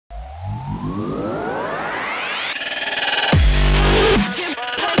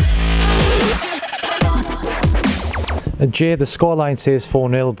And Jay, the scoreline says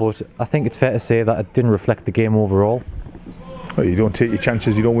 4-0, but I think it's fair to say that it didn't reflect the game overall. Well, you don't take your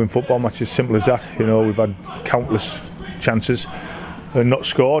chances, you don't win football matches, simple as that. You know, we've had countless chances and not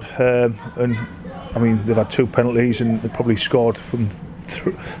scored. And I mean, they've had 2 penalties and they've probably scored from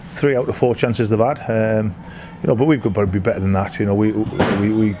 3 out of 4 chances they've had. You know, but we've got to be better than that. You know, we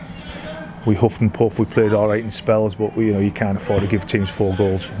huffed and puffed. We played all right in spells, but you know, you can't afford to give teams 4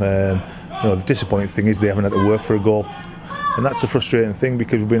 goals. You know, the disappointing thing is they haven't had to work for a goal, and that's the frustrating thing,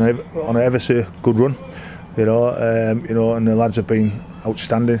 because we've been on an ever so good run. You know, and the lads have been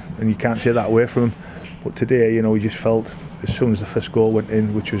outstanding, and you can't take that away from them. But today, you know, we just felt as soon as the first goal went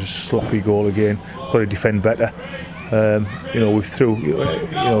in, which was a sloppy goal again, got to defend better. You know, we threw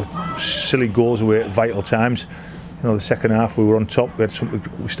silly goals away at vital times. You know, the second half we were on top.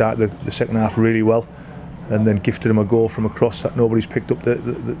 We started the second half really well, and then gifted them a goal from across that nobody's picked up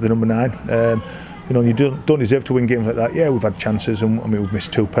the number 9. You know, you don't deserve to win games like that. Yeah, we've had chances, and I mean, we've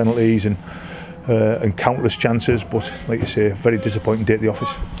missed 2 penalties and countless chances, but like you say, very disappointing day at the office.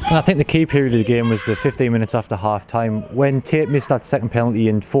 And I think the key period of the game was the 15 minutes after half time, when Tate missed that second penalty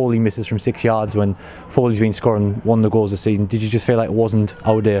and Foley misses from 6 yards, when Foley's been scoring one of the goals this season. Did you just feel like it wasn't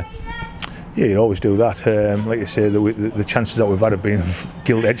our day? Yeah, you always do that. Like you say, the chances that we've had have been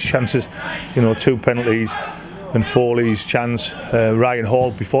gilt-edged chances. You know, 2 penalties and Foley's chance. Ryan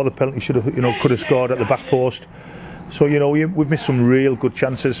Hall before the penalty could have scored at the back post. So you know, we've missed some real good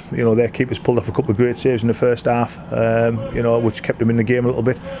chances. You know, their keepers pulled off a couple of great saves in the first half. You know, which kept them in the game a little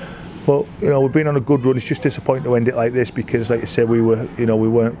bit. But you know, we've been on a good run. It's just disappointing to end it like this, because, like I said, we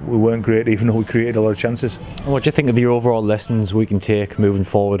weren't great, even though we created a lot of chances. And what do you think of the overall lessons we can take moving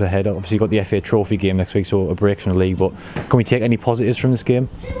forward ahead? Obviously, you've got the FA Trophy game next week, so a break from the league. But can we take any positives from this game?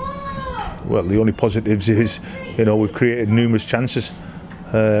 Well, the only positives is, you know, we've created numerous chances.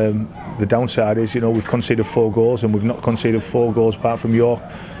 The downside is, you know, we've conceded 4 goals, and we've not conceded 4 goals apart from York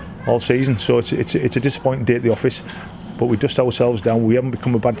all season. So it's a disappointing day at the office. But we dust ourselves down. We haven't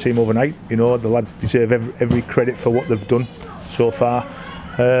become a bad team overnight. You know, the lads deserve every credit for what they've done so far.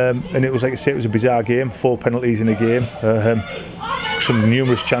 And it was, like I say, it was a bizarre game. 4 penalties in a game, some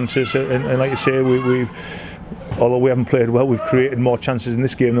numerous chances, and like I say, although we haven't played well, we've created more chances in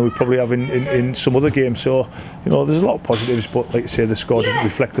this game than we probably have in some other games. So, you know, there's a lot of positives, but like I say, the score doesn't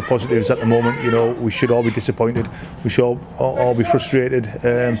reflect the positives at the moment. You know, we should all be disappointed. We should all be frustrated.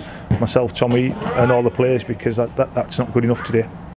 Myself, Tommy, and all the players, because that's not good enough today.